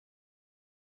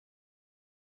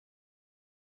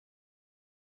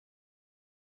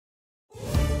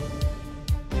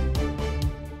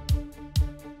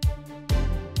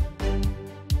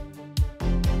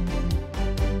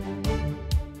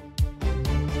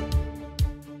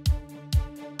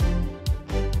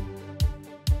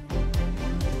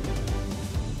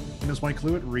is Mike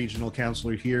Lewitt, Regional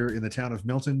Councillor here in the town of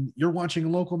Milton. You're watching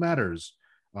Local Matters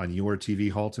on your TV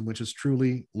Halton, which is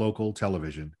truly local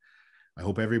television. I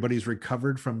hope everybody's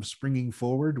recovered from springing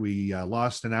forward. We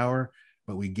lost an hour,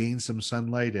 but we gained some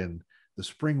sunlight, and the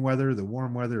spring weather, the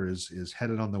warm weather is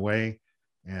headed on the way,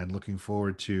 and looking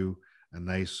forward to a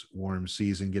nice warm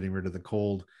season, getting rid of the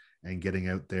cold and getting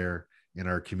out there in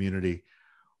our community.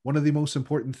 One of the most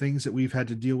important things that we've had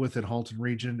to deal with at Halton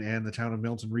Region and the town of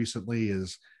Milton recently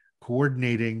is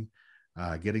coordinating,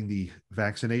 getting the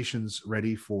vaccinations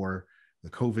ready for the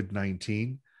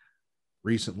COVID-19.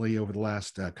 Recently, over the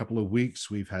last couple of weeks,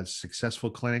 we've had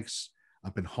successful clinics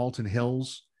up in Halton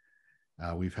Hills.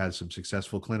 We've had some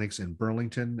successful clinics in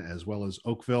Burlington as well as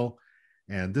Oakville.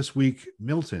 And this week,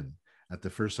 Milton at the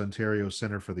First Ontario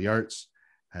Centre for the Arts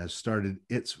has started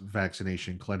its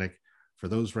vaccination clinic for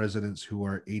those residents who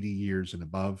are 80 years and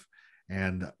above.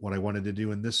 And what I wanted to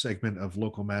do in this segment of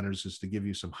Local Matters is to give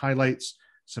you some highlights,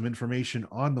 some information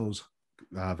on those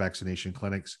vaccination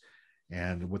clinics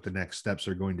and what the next steps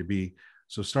are going to be.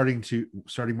 So starting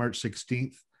March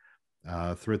 16th,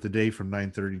 throughout the day from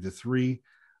 9:30 to 3,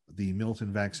 the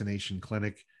Milton Vaccination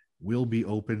Clinic will be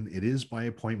open. It is by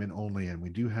appointment only, and we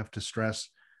do have to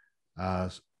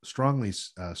strongly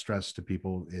stress to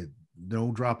people,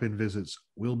 no drop-in visits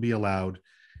will be allowed.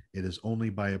 It is only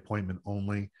by appointment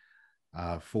only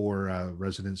for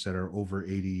residents that are over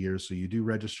 80 years. So you do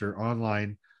register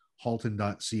online,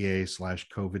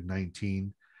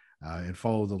 halton.ca/COVID-19, and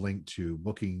follow the link to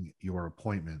booking your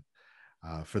appointment.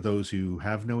 For those who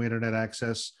have no internet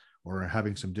access or are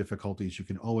having some difficulties, you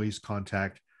can always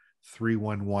contact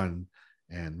 311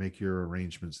 and make your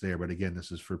arrangements there. But again,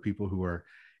 this is for people who are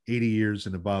 80 years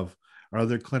and above. Our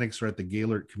other clinics are at the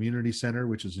Gaylord Community Center,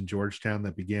 which is in Georgetown,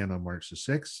 that began on March the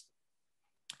 6th.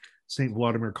 St.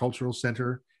 Vladimir Cultural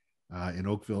Center in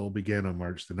Oakville began on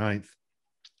March the 9th.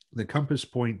 The Compass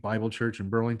Point Bible Church in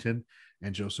Burlington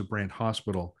and Joseph Brand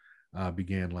Hospital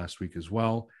began last week as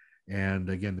well. And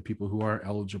again, the people who are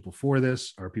eligible for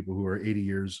this are people who are 80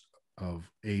 years of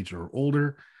age or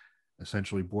older,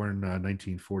 essentially born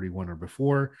 1941 or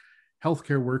before.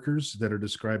 Healthcare workers that are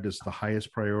described as the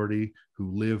highest priority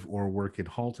who live or work in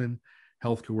Halton.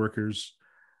 Healthcare workers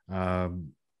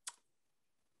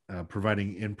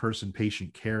providing in-person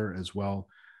patient care as well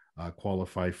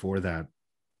qualify for that.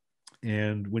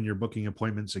 And when you're booking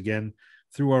appointments, again,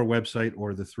 through our website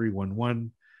or the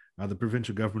 311, the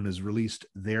provincial government has released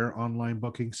their online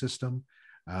booking system,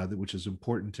 which is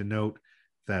important to note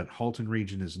that Halton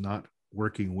Region is not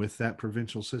working with that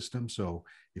provincial system. So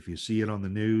if you see it on the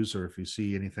news or if you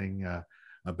see anything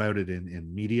about it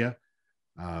in media,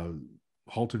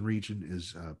 Halton Region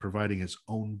is providing its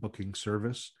own booking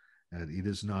service, and it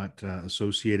is not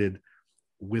associated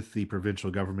with the provincial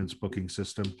government's booking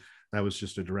system. That was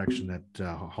just a direction that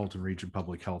Halton Region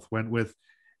Public Health went with.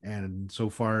 And so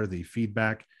far, the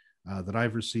feedback that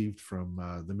I've received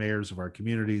from the mayors of our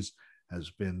communities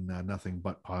has been nothing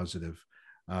but positive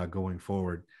going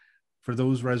forward. For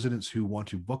those residents who want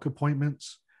to book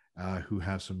appointments, who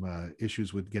have some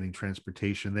issues with getting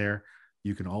transportation there,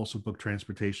 you can also book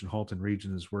transportation. Halton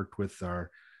Region has worked with our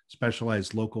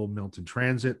specialized local Milton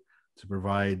Transit to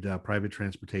provide private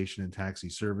transportation and taxi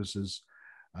services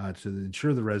to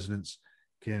ensure the residents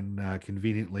can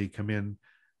conveniently come in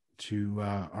to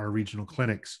our regional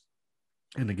clinics.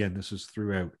 And again, this is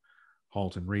throughout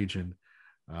Halton Region.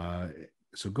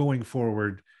 So going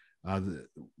forward,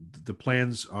 the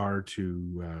plans are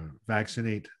to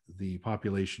vaccinate the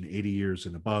population 80 years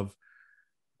and above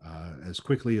as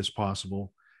quickly as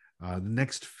possible. The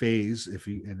next phase,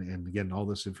 and again, all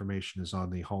this information is on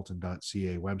the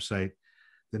halton.ca website.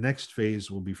 The next phase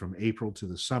will be from April to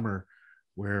the summer,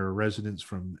 where residents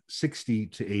from 60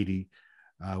 to 80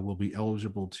 will be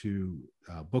eligible to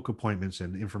book appointments,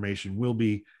 and information will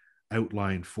be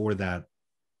outlined for that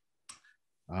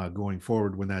going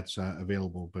forward when that's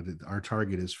available. But our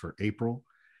target is for April.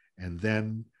 And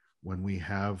then when we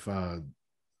have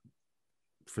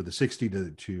for the 60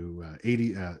 to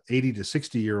 80 to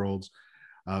 60 year olds,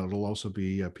 it'll also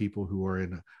be people who are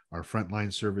in our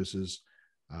frontline services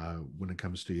when it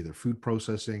comes to either food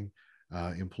processing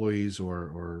employees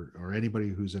or anybody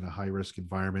who's in a high risk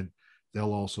environment.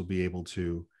 They'll also be able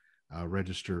to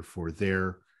register for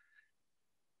their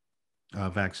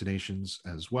vaccinations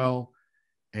as well.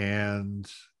 And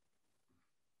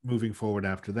moving forward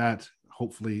after that,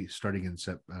 hopefully starting at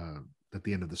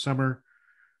the end of the summer,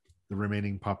 the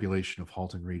remaining population of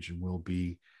Halton Region will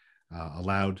be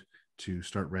allowed to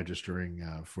start registering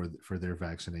for their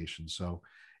vaccination. So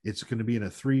it's going to be in a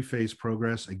 3-phase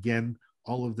progress. Again,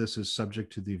 all of this is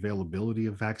subject to the availability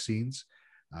of vaccines.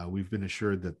 We've been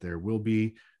assured that there will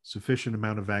be sufficient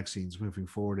amount of vaccines moving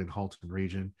forward in Halton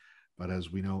region. But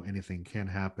as we know, anything can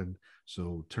happen.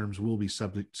 So terms will be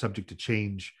subject to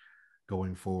change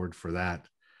going forward for that.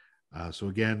 So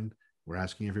again, we're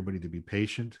asking everybody to be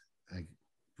patient,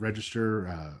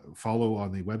 register, follow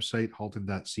on the website,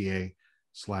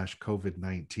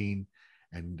 halton.ca/COVID-19,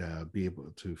 and be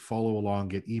able to follow along,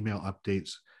 get email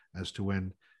updates as to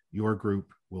when your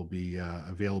group will be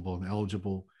available and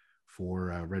eligible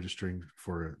for registering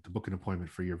to book an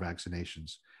appointment for your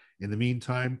vaccinations. In the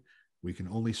meantime, we can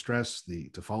only stress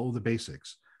to follow the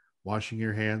basics: washing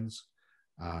your hands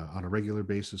on a regular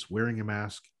basis, wearing a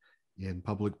mask in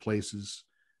public places,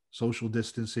 social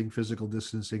distancing, physical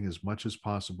distancing as much as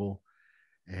possible,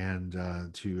 and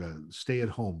to stay at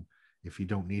home if you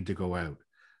don't need to go out.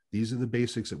 These are the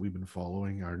basics that we've been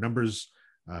following. Our numbers,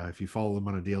 if you follow them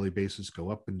on a daily basis, go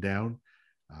up and down.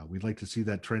 We'd like to see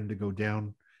that trend to go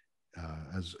down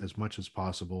as much as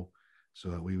possible, so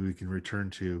that we can return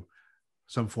to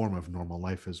some form of normal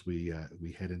life as we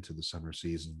head into the summer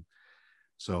season.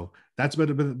 So that's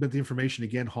been the information.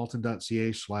 Again,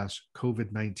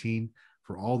 halton.ca/COVID-19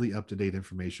 for all the up-to-date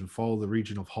information. Follow the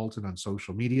region of Halton on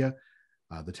social media,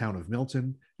 the town of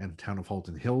Milton and town of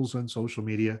Halton Hills on social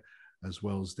media, as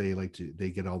well as they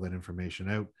get all that information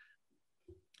out.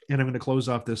 And I'm going to close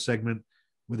off this segment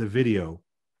with a video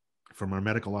from our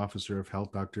medical officer of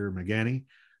health, Dr. Magani,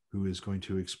 who is going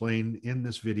to explain in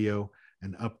this video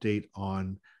an update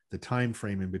on the time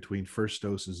frame in between first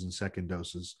doses and second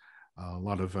doses. A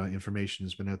lot of information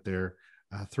has been out there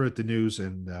throughout the news,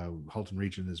 and Halton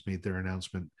Region has made their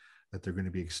announcement that they're going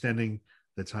to be extending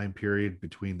the time period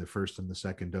between the first and the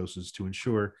second doses to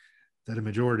ensure that a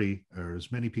majority, or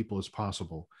as many people as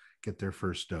possible, get their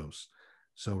first dose.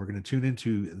 So we're going to tune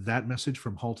into that message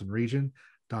from Halton Region,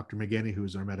 Dr. McGanney, who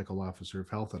is our medical officer of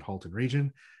health at Halton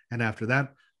Region. And after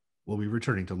that, we'll be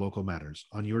returning to Local Matters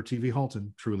on your TV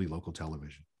Halton, truly local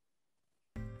television.